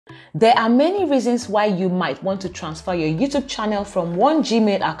There are many reasons why you might want to transfer your YouTube channel from one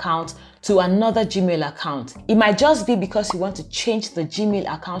Gmail account to another Gmail account. It might just be because you want to change the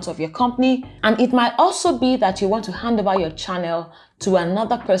Gmail account of your company, and it might also be that you want to hand over your channel to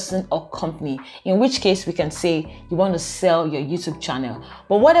another person or company, in which case we can say you want to sell your YouTube channel.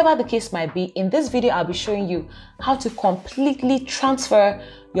 But whatever the case might be, in this video I'll be showing you how to completely transfer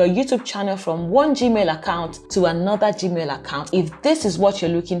your YouTube channel from one Gmail account to another Gmail account. If this is what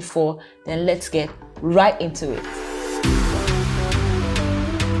you're looking for, then let's get right into it.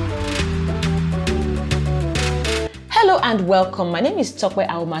 Hello and welcome. My name is Tope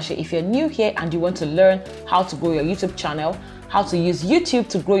Aghomatse. If you're new here and you want to learn how to grow your YouTube channel, how to use YouTube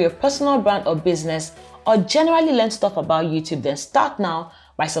to grow your personal brand or business, or generally learn stuff about YouTube, then start now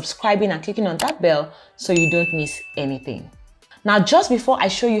by subscribing and clicking on that bell so you don't miss anything. Now, just before I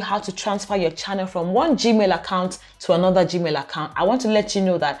show you how to transfer your channel from one Gmail account to another Gmail account, I want to let you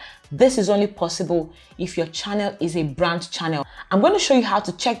know that this is only possible if your channel is a brand channel. I'm going to show you how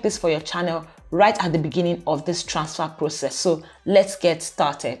to check this for your channel right at the beginning of this transfer process. So let's get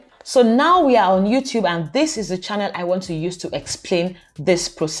started. So now we are on YouTube, and this is the channel I want to use to explain this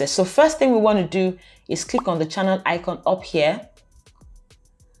process. So first thing we want to do is click on the channel icon up here,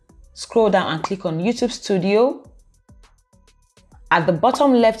 scroll down and click on YouTube Studio. At the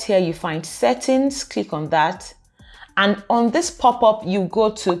bottom left here, you find settings, click on that. And on this pop-up, you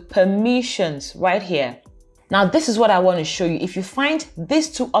go to permissions right here. Now, this is what I want to show you. If you find these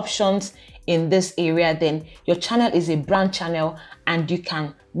two options in this area, then your channel is a brand channel and you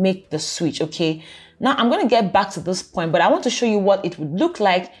can make the switch, okay? Now, I'm going to get back to this point, but I want to show you what it would look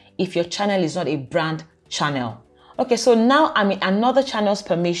like if your channel is not a brand channel. Okay, so now I'm in another channel's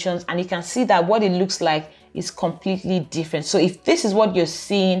permissions, and you can see that what it looks like is completely different. So if this is what you're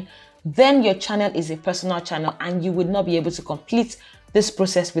seeing, then your channel is a personal channel and you would not be able to complete this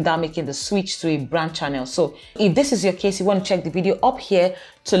process without making the switch to a brand channel. So if this is your case, you want to check the video up here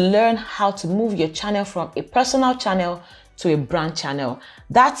to learn how to move your channel from a personal channel to a brand channel.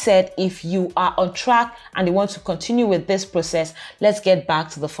 That said, if you are on track and you want to continue with this process, let's get back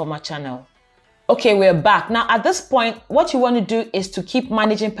to the former channel. Okay, we're back. Now, at this point, what you want to do is to keep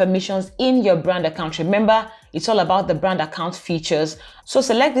managing permissions in your brand account. Remember, it's all about the brand account features. So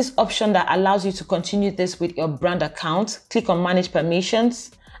select this option that allows you to continue this with your brand account. Click on Manage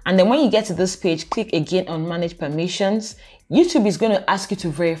Permissions. And then when you get to this page, click again on Manage Permissions. YouTube is going to ask you to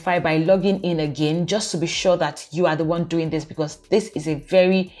verify by logging in again, just to be sure that you are the one doing this, because this is a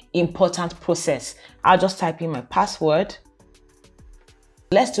very important process. I'll just type in my password.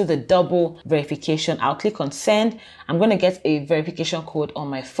 Let's do the double verification. I'll click on send. I'm going to get a verification code on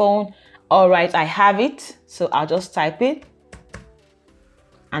my phone. All right, I have it. So I'll just type it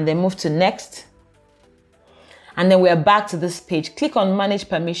and then move to next. And then we're back to this page. Click on manage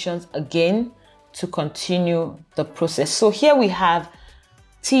permissions again to continue the process. So here we have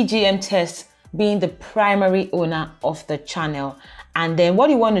TGM Test being the primary owner of the channel. And then what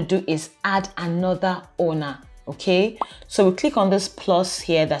you want to do is add another owner. Okay, so we click on this plus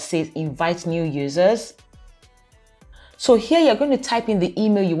here that says invite new users. So here you're going to type in the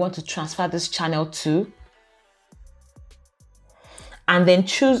email you want to transfer this channel to, and then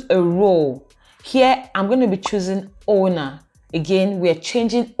choose a role. Here I'm going to be choosing owner. Again, we're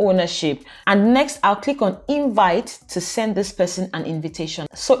changing ownership. And next I'll click on invite to send this person an invitation.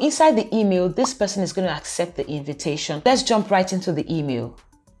 So inside the email, this person is going to accept the invitation. Let's jump right into the email.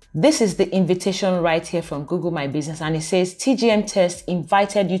 This is the invitation right here from Google My Business, and it says TGM Test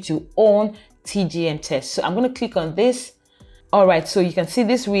invited you to own TGM Test. So I'm going to click on this. All right, so you can see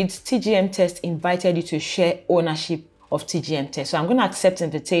this reads TGM Test invited you to share ownership of TGM Test. So I'm going to accept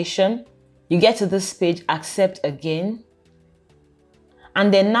invitation. You get to this page, accept again.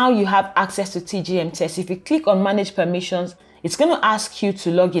 And then now you have access to TGM Test. If you click on manage permissions, it's going to ask you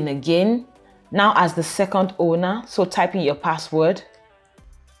to log in again, now as the second owner. So type in your password.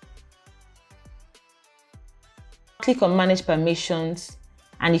 Click on manage permissions,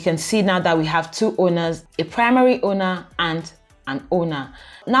 and you can see now that we have two owners, a primary owner and an owner.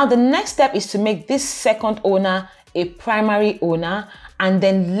 Now the next step is to make this second owner a primary owner, and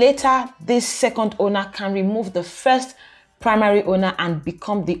then later this second owner can remove the first primary owner and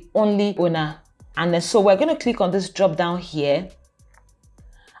become the only owner. And then so we're going to click on this drop down here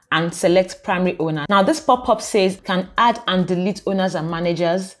and select primary owner. Now this pop-up says can add and delete owners and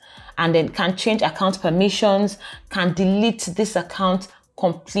managers, and then can change account permissions, can delete this account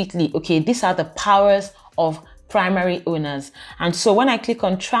completely. Okay, these are the powers of primary owners. And so when I click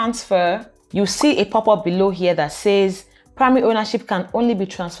on transfer, you see a pop-up below here that says Primary ownership can only be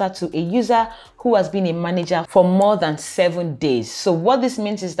transferred to a user who has been a manager for more than 7 days. So what this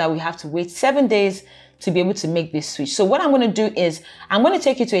means is that we have to wait 7 days to be able to make this switch. So what I'm going to do is I'm going to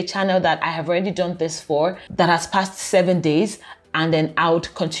take you to a channel that I have already done this for that has passed 7 days, and then I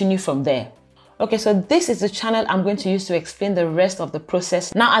would continue from there. Okay, so this is the channel I'm going to use to explain the rest of the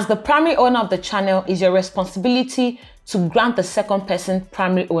process. Now, as the primary owner of the channel, it's your responsibility to grant the second person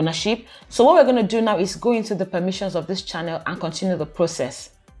primary ownership. So what we're going to do now is go into the permissions of this channel and continue the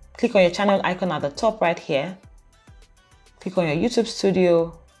process. Click on your channel icon at the top right here. Click on your YouTube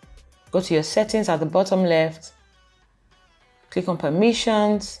studio. Go to your settings at the bottom left. Click on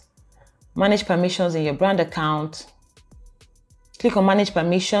permissions. Manage permissions in your brand account. Click on manage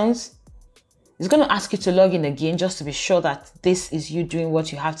permissions. It's going to ask you to log in again just to be sure that this is you doing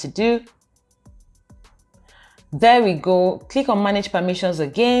what you have to do. There we go. Click on manage permissions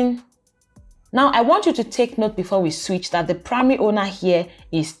again. Now, I want you to take note before we switch that the primary owner here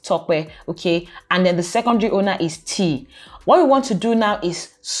is Tope, okay? And then the secondary owner is T. What we want to do now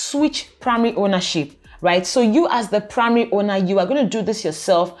is switch primary ownership, right? So you as the primary owner, you are going to do this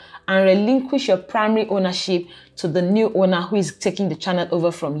yourself and relinquish your primary ownership to the new owner who is taking the channel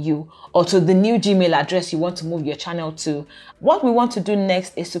over from you, or to the new Gmail address you want to move your channel to. What we want to do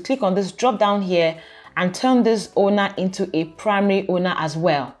next is to click on this drop down here and turn this owner into a primary owner as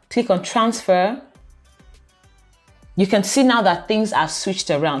well. Click on transfer. You can see now that things have switched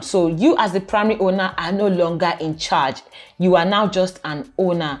around. So you as the primary owner are no longer in charge. You are now just an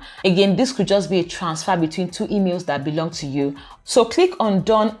owner. Again, this could just be a transfer between two emails that belong to you. So click on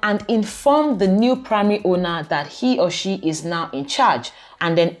done and inform the new primary owner that he or she is now in charge.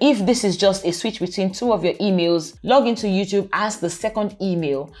 And then if this is just a switch between two of your emails, log into YouTube as the second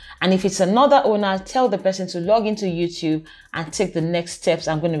email. And if it's another owner, tell the person to log into YouTube and take the next steps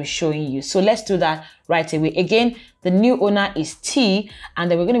I'm going to be showing you. So let's do that right away. Again, the new owner is T,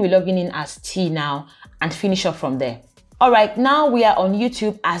 and then we're going to be logging in as T now and finish up from there. All right, now we are on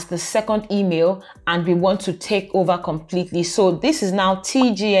YouTube as the second email and we want to take over completely. So this is now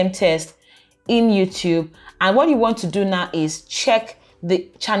TGM test in YouTube. And what you want to do now is check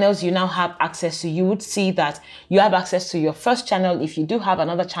the channels you now have access to. You would see that you have access to your first channel if you do have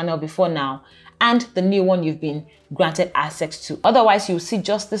another channel before now, and the new one you've been granted access to. Otherwise, you'll see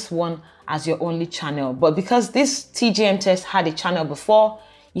just this one as your only channel. But because this TGM test had a channel before,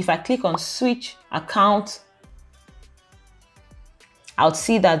 if I click on switch account, I'll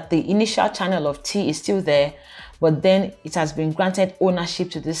see that the initial channel of T is still there, but then it has been granted ownership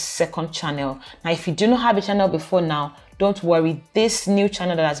to this second channel. Now, if you do not have a channel before now, don't worry, this new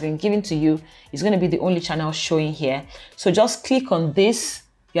channel that has been given to you is going to be the only channel showing here. So just click on this.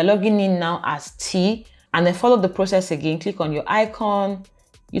 You're logging in now as T, and then follow the process again. Click on your icon,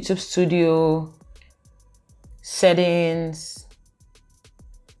 YouTube Studio, settings,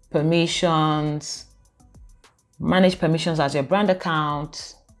 permissions, manage permissions as your brand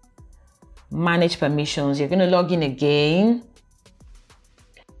account, manage permissions. You're going to log in again.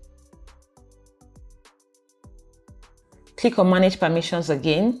 Click on manage permissions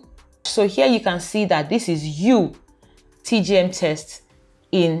again. So here you can see that this is you, TGM test,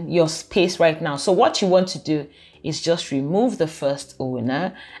 in your space right now. So what you want to do is just remove the first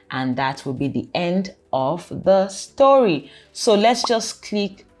owner, and that will be the end of the story. So let's just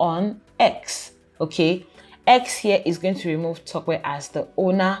click on X, okay? X here is going to remove Tope as the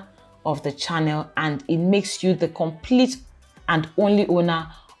owner of the channel, and it makes you the complete and only owner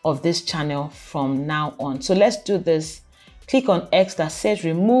of this channel from now on. So let's do this. Click on X that says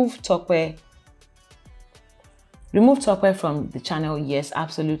remove Tope. Remove Tope from the channel. Yes,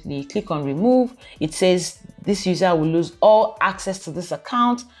 absolutely. Click on remove. It says this user will lose all access to this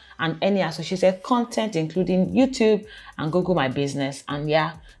account and any associated content, including YouTube and Google My Business. And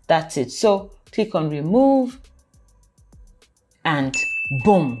yeah, that's it. So click on remove and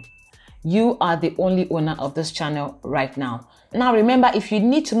boom, you are the only owner of this channel right now. Now remember, if you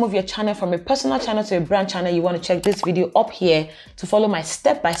need to move your channel from a personal channel to a brand channel, you want to check this video up here to follow my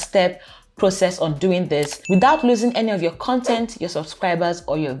step-by-step process on doing this without losing any of your content, your subscribers,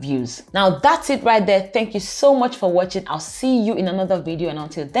 or your views. Now that's it right there. Thank you so much for watching. I'll see you in another video, and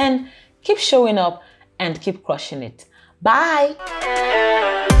until then, keep showing up and keep crushing it. Bye.